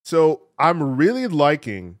So I'm really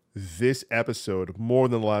liking this episode more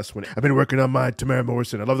than the last one. I've been working on my Tamara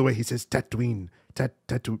Morrison. I love the way he says Tatooine.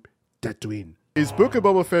 Tatooine. Is Book of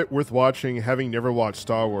Boba Fett worth watching having never watched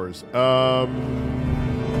Star Wars?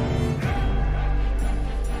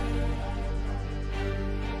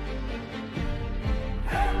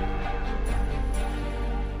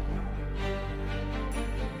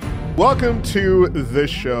 Welcome to the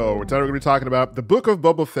show. Today we're going to be talking about the Book of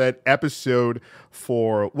Boba Fett episode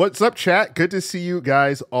 4. What's up, chat? Good to see you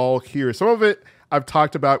guys all here. Some of it I've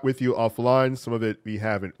talked about with you offline. Some of it we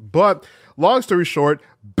haven't. But long story short,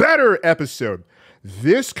 better episode.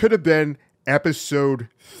 This could have been episode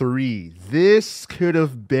 3. This could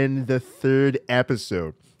have been the 3rd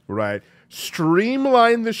episode, right?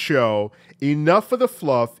 Streamline the show. Enough of the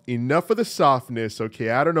fluff. Enough of the softness. Okay,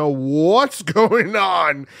 I don't know what's going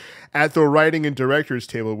on at the writing and director's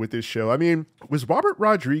table with this show. I mean, was Robert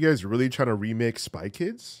Rodriguez really trying to remake Spy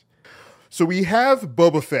Kids? So we have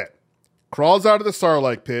Boba Fett. Crawls out of the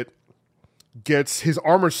Sarlacc pit. Gets his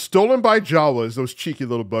armor stolen by Jawas, those cheeky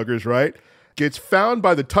little buggers, right? Gets found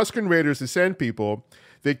by the Tusken Raiders, the Sand People.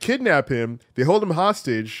 They kidnap him. They hold him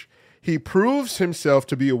hostage. He proves himself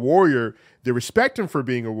to be a warrior. They respect him for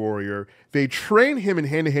being a warrior. They train him in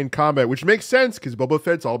hand-to-hand combat, which makes sense because Boba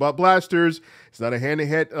Fett's all about blasters. He's not a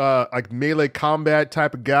hand-to-hand, like melee combat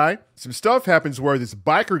type of guy. Some stuff happens where this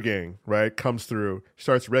biker gang, right, comes through,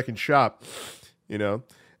 starts wrecking shop, you know.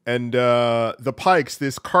 And the Pikes,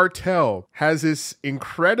 this cartel, has this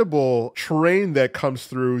incredible train that comes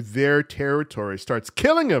through their territory, starts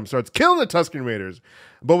killing them, starts killing the Tusken Raiders.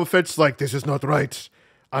 Boba Fett's like, this is not right.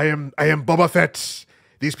 I am Boba Fett.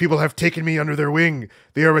 These people have taken me under their wing.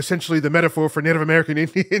 They are essentially the metaphor for Native American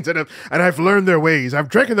Indians, and I've learned their ways. I've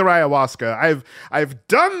drinking their ayahuasca. I've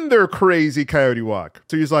done their crazy coyote walk.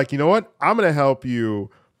 So he's like, you know what? I'm going to help you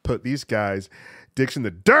put these guys' dicks in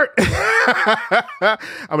the dirt. I'm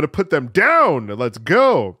going to put them down. Let's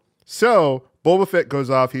go. So Boba Fett goes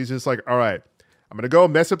off. He's just like, all right, I'm going to go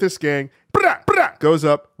mess up this gang. Goes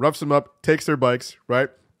up, roughs them up, takes their bikes, right?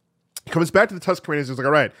 Comes back to the Tusken Raiders. He's like,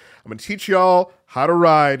 all right, I'm going to teach y'all how to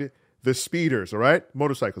ride the speeders, all right?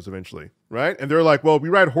 Motorcycles eventually, right? And they're like, well, we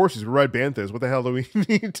ride horses. We ride banthas. What the hell do we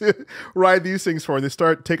need to ride these things for? And they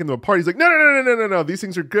start taking them apart. He's like, no. These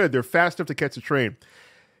things are good. They're fast enough to catch a train.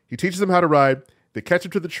 He teaches them how to ride. They catch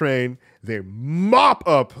up to the train. They mop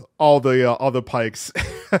up all the Pikes.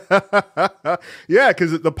 Yeah,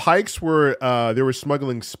 because the Pikes were they were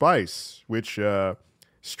smuggling spice, which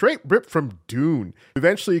straight ripped from Dune.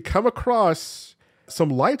 Eventually, come across some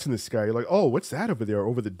lights in the sky. You're like, oh, what's that over there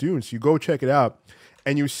over the dune? So you go check it out,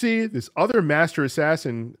 and you see this other master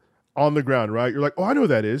assassin on the ground. Right? You're like, oh, I know who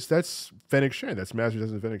that is. That's Fennec Shand. That's Master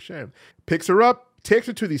Assassin Fennec Shand. Picks her up. Takes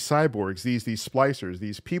her to these cyborgs, these splicers,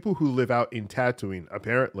 these people who live out in Tatooine,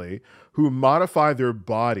 apparently, who modify their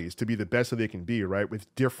bodies to be the best that they can be, right, with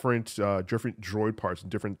different droid parts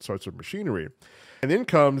and different sorts of machinery. And then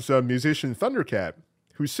comes musician Thundercat,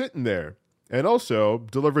 who's sitting there and also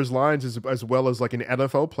delivers lines as well as like an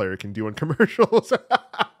NFL player can do in commercials.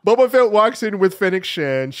 Boba Fett walks in with Fennec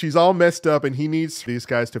Shand. She's all messed up, and he needs these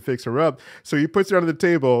guys to fix her up. So he puts her on the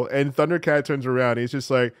table, and Thundercat turns around. And he's just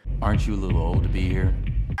like, "Aren't you a little old to be here?"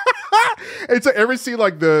 It's like, ever see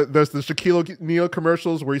like the Shaquille O'Neal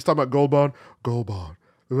commercials where he's talking about Gold Bond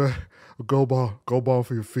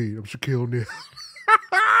for your feet. I'm Shaquille O'Neal.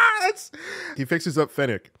 He fixes up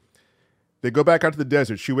Fennec. They go back out to the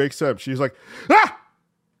desert. She wakes up. She's like,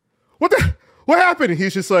 what happened? And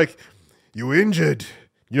he's just like, you injured.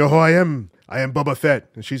 You know who I am? I am Boba Fett.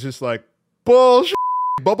 And she's just like, bullshit.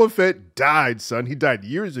 Boba Fett died, son. He died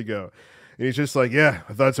years ago. And he's just like, yeah,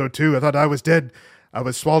 I thought so too. I thought I was dead. I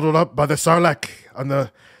was swallowed up by the Sarlacc on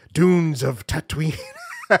the dunes of Tatooine.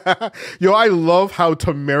 Yo, I love how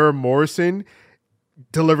Tamara Morrison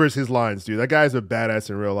delivers his lines, dude. That guy's a badass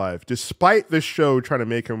in real life. Despite the show trying to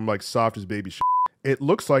make him like soft as baby shit. It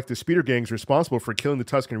looks like the speeder gang's responsible for killing the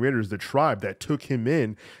Tusken Raiders, the tribe that took him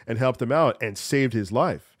in and helped him out and saved his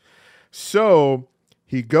life. So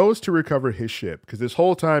he goes to recover his ship because this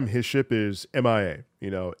whole time his ship is MIA.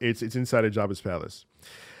 You know, it's inside of Jabba's palace.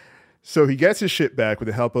 So he gets his ship back with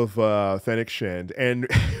the help of Fennec Shand, and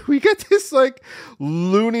we get this like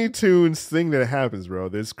Looney Tunes thing that happens, bro.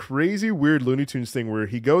 This crazy, weird Looney Tunes thing where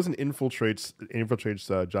he goes and infiltrates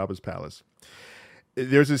Jabba's palace.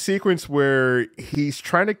 There's a sequence where he's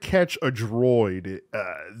trying to catch a droid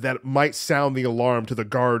that might sound the alarm to the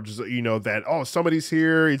guards, you know, that, oh, somebody's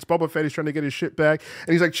here. It's Boba Fett. He's trying to get his ship back.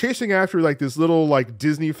 And he's like chasing after like this little like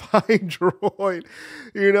Disney-fied droid,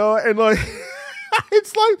 you know, and like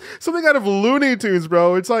It's like something out of Looney Tunes,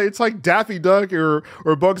 bro. It's like Daffy Duck or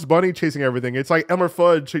Bugs Bunny chasing everything. It's like Elmer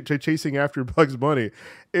Fudd chasing after Bugs Bunny.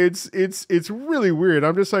 It's really weird.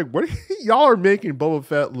 I'm just like, what y'all are making Boba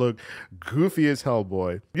Fett look goofy as hell,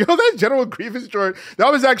 boy. You know, that General Grievous droid,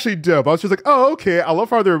 that was actually dope. I was just like, oh, okay. I love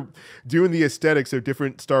how they're doing the aesthetics of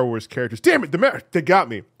different Star Wars characters. Damn it, they got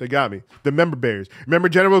me. The member bears. Remember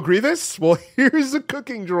General Grievous? Well, here's a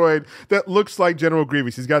cooking droid that looks like General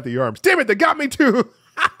Grievous. He's got the arms. Damn it, they got me too.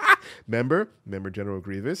 Remember General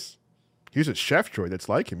Grievous? Here's a chef droid that's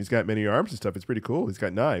like him. He's got many arms and stuff. It's pretty cool. He's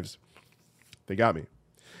got knives. They got me.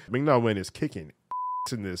 Ming-Na Wen is kicking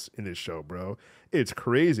in this show, bro. It's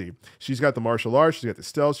crazy. She's got the martial arts, she's got the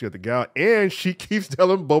stealth, she got the gout, and she keeps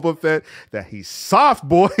telling Boba Fett that he's soft,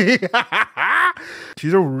 boy.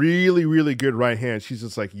 She's a really, really good right hand. She's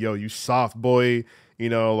just like, yo, you soft boy. You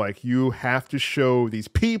know, like, you have to show these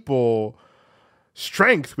people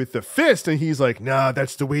strength with the fist. And he's like, nah,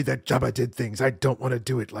 that's the way that Jabba did things. I don't want to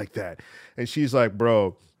do it like that. And she's like,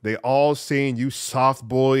 bro, they all saying you soft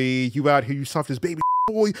boy. You out here, you soft as baby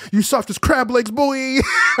boy. You soft as crab legs, boy.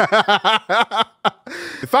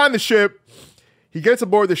 They find the ship. He gets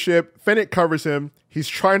aboard the ship. Fennec covers him. He's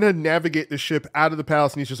trying to navigate the ship out of the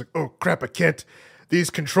palace. And he's just like, oh, crap, I can't. These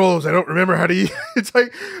controls, I don't remember how to use. It's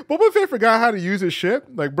like, Boba Fett forgot how to use his ship.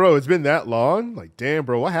 Like, bro, it's been that long. Like, damn,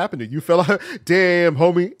 bro, what happened to you, fella? Damn,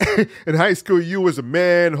 homie. In high school, you was a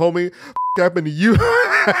man, homie. Happened to you?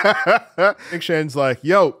 Nick Shan's like,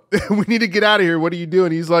 yo, we need to get out of here. What are you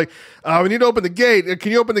doing? He's like, we need to open the gate.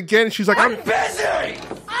 Can you open the gate? And she's like, I'm busy.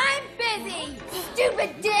 I'm busy,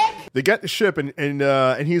 stupid dick. They get the ship, and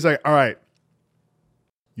he's like, all right,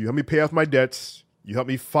 you help me pay off my debts. You help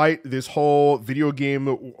me fight this whole video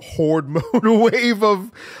game horde mode wave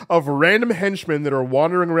of random henchmen that are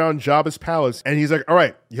wandering around Jabba's palace. And he's like, all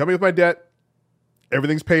right, you help me with my debt.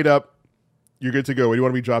 Everything's paid up. You're good to go. Where do you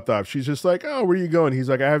want to be dropped off? She's just like, oh, where are you going? He's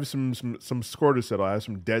like, I have some score to settle. I have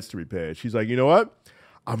some debts to repay. She's like, you know what?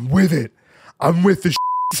 I'm with it. I'm with the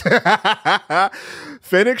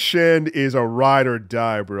Fennec Shand is a ride or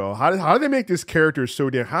die, bro. How do they make this character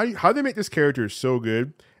so damn? How do they make this character so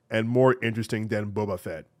good and more interesting than Boba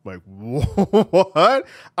Fett? Like, what?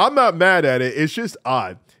 I'm not mad at it. It's just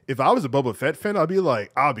odd. If I was a Boba Fett fan,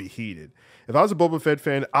 I'd be heated. If I was a Boba Fett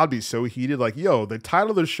fan, I'd be so heated. Like, yo, the title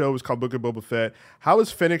of the show is called Book of Boba Fett. How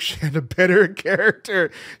is Fennec Shand a better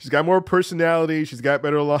character? She's got more personality. She's got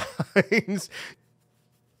better lines.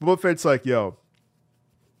 Boba Fett's like, yo,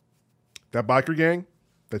 that biker gang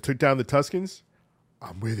that took down the Tuskens,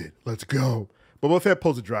 I'm with it. Let's go. Boba Fett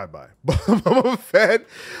pulls a drive-by. Boba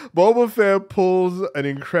Fett pulls an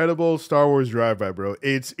incredible Star Wars drive-by, bro.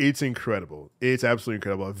 It's incredible. It's absolutely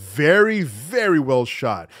incredible. Very, very well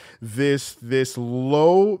shot. This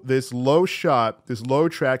low shot, this low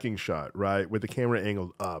tracking shot, right, with the camera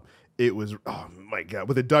angled up. It was, oh my God,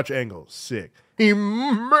 with a Dutch angle, sick. He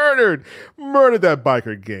murdered that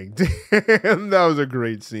biker gang. Damn, that was a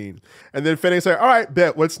great scene. And then Fennec's like, all right,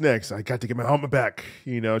 bet, what's next? I got to get my helmet back.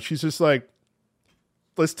 You know, she's just like,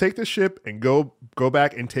 let's take the ship and go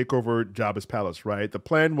back and take over Jabba's palace, right? The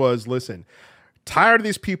plan was, listen, tired of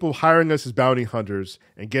these people hiring us as bounty hunters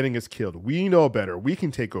and getting us killed. We know better. We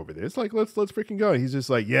can take over this. Like, let's freaking go. And he's just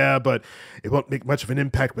like, yeah, but it won't make much of an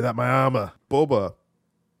impact without my armor. Boba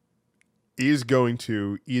is going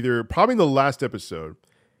to either, probably in the last episode,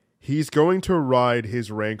 he's going to ride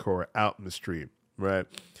his Rancor out in the street, right?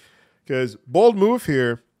 Because bold move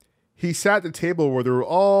here, he sat at the table where they were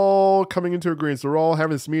all coming into agreement. They're all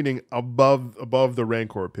having this meeting above the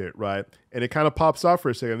Rancor pit, right? And it kind of pops off for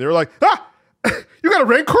a second. They're like, you got a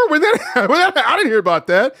Rancor? I didn't hear about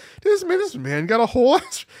that. This man got a whole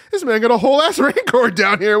ass Rancor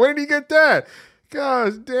down here. Where did he get that?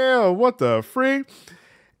 God damn, what the freak?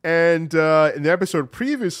 And in the episode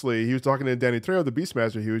previously, he was talking to Danny Trejo, the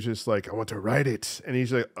Beastmaster. He was just like, I want to ride it. And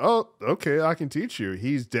he's like, oh, okay, I can teach you.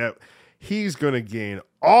 He's going to gain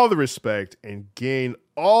all the respect and gain get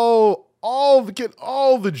all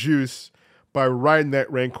the juice by riding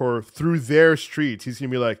that Rancor through their streets. He's going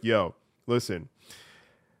to be like, yo, listen,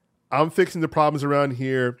 I'm fixing the problems around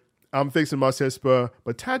here. I'm fixing Mos Espa,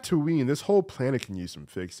 but Tatooine, this whole planet can use some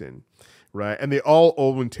fixing, right? And they all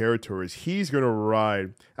own territories. He's going to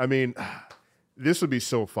ride. I mean, this would be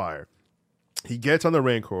so fire. He gets on the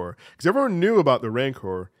Rancor, because everyone knew about the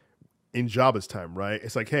Rancor in Jabba's time, right?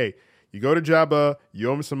 It's like, hey, you go to Jabba, you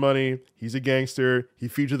owe him some money, he's a gangster, he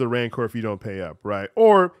feeds you the Rancor if you don't pay up, right?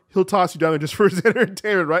 Or he'll toss you down there just for his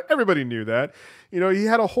entertainment, right? Everybody knew that. You know, he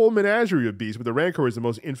had a whole menagerie of beasts, but the Rancor is the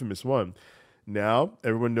most infamous one. Now,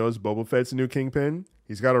 everyone knows Boba Fett's the new Kingpin.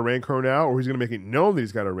 He's got a Rancor now, or he's going to make it known that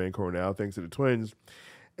he's got a Rancor now, thanks to the twins.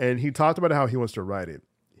 And he talked about how he wants to ride it.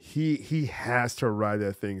 He has to ride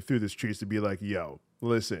that thing through the streets to be like, yo,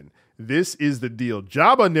 listen, this is the deal.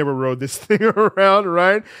 Jabba never rode this thing around,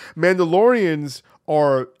 right? Mandalorians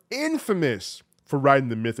are infamous for riding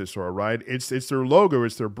the mythosaur, right? It's their logo,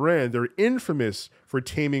 it's their brand. They're infamous for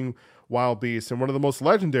taming wild beasts, and one of the most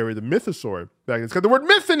legendary, the mythosaur. It's got the word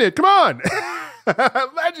myth in it. Come on,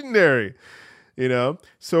 legendary. You know,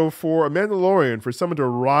 so for a Mandalorian, for someone to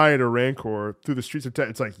ride a Rancor through the streets of town,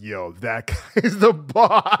 it's like, yo, that guy is the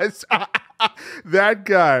boss. That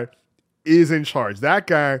guy is in charge. That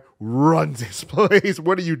guy runs this place.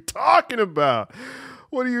 What are you talking about?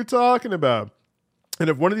 What are you talking about? And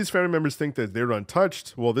if one of these family members think that they're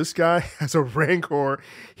untouched, well, this guy has a Rancor.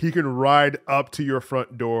 He can ride up to your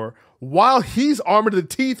front door while he's armored to the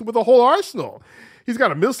teeth with a whole arsenal. He's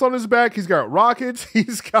got a missile on his back. He's got rockets.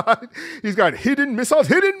 He's got hidden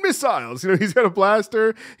missiles. You know, he's got a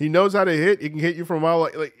blaster. He knows how to hit. He can hit you from a mile.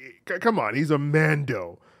 Like come on. He's a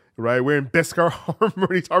Mando, right? Wearing Beskar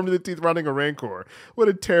armor. He's armed to the teeth riding a Rancor. What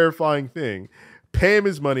a terrifying thing. Pay him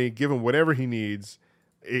his money. Give him whatever he needs.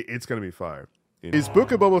 It's going to be fire. Is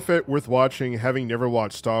Book of Boba Fett worth watching, having never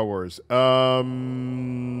watched Star Wars?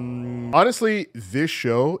 Honestly, this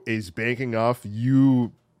show is banking off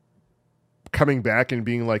you coming back and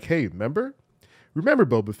being like, hey, remember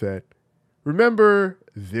Boba Fett? Remember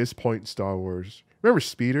this point in Star Wars? Remember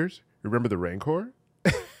speeders? Remember the Rancor?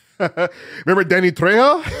 Remember Danny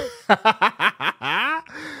Trejo?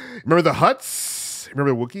 Remember the Hutts?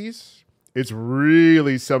 Remember the Wookiees? It's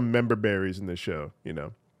really some member berries in the show, you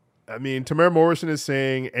know. I mean, Tamara Morrison is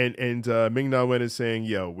saying, and Ming-Na Wen is saying,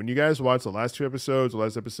 yo, when you guys watch the last episode,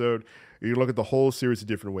 you look at the whole series a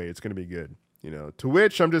different way. It's going to be good. You know, to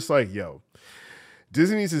which I'm just like, yo,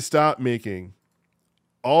 Disney needs to stop making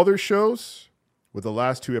all their shows with the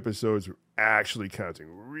last 2 episodes actually counting,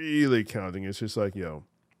 really counting. It's just like, yo,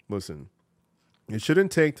 listen, it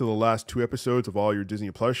shouldn't take to the last 2 episodes of all your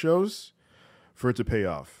Disney Plus shows for it to pay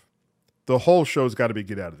off. The whole show's got to be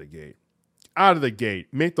get out of the gate. Out of the gate.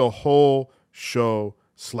 Make the whole show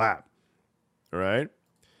slap. All right?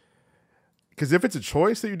 Because if it's a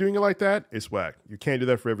choice that you're doing it like that, it's whack. You can't do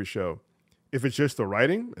that for every show. If it's just the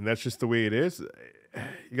writing and that's just the way it is,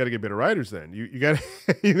 you got to get better writers then. You got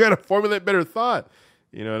you got to formulate better thought.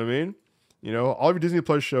 You know what I mean? You know, all of your Disney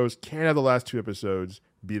Plus shows can't have the last 2 episodes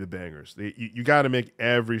be the bangers. You got to make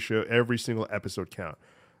every single episode count.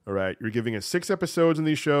 All right? You're giving us 6 episodes in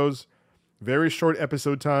these shows. Very short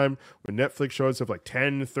episode time. When Netflix shows have like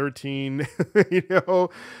 10, 13,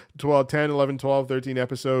 12, 10, 11, 12, 13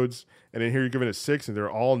 episodes. And then here you're giving it 6 and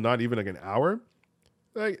they're all not even like an hour.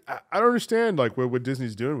 Like, I don't understand like what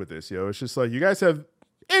Disney's doing with this, It's just like, you guys have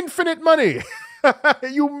infinite money.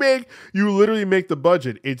 You literally make the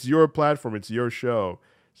budget. It's your platform. It's your show.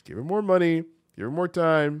 Just give it more money. Give it more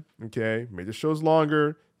time. Okay. Make the shows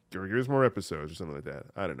longer. Give us more episodes or something like that.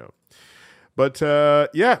 I don't know. But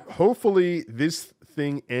yeah, hopefully this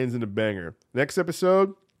thing ends in a banger. Next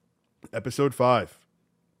episode 5.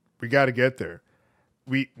 We got to get there.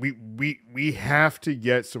 We have to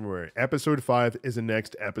get somewhere. Episode 5 is the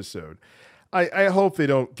next episode. I hope they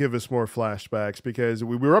don't give us more flashbacks because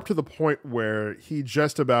we were up to the point where he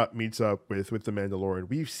just about meets up with the Mandalorian.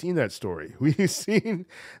 We've seen that story. We've seen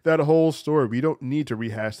that whole story. We don't need to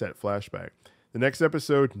rehash that flashback. The next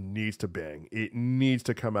episode needs to bang. It needs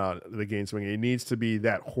to come out of the game swing. It needs to be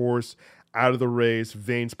that horse out of the race,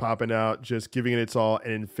 veins popping out, just giving it its all,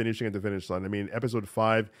 and finishing at the finish line. I mean, episode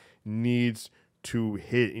 5 needs to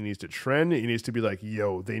hit. It needs to trend. It needs to be like,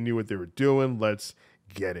 yo, they knew what they were doing. Let's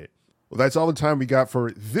get it. Well, that's all the time we got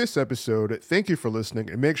for this episode. Thank you for listening,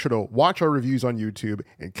 and make sure to watch our reviews on YouTube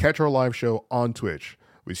and catch our live show on Twitch.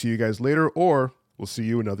 We see you guys later, or we'll see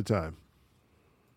you another time.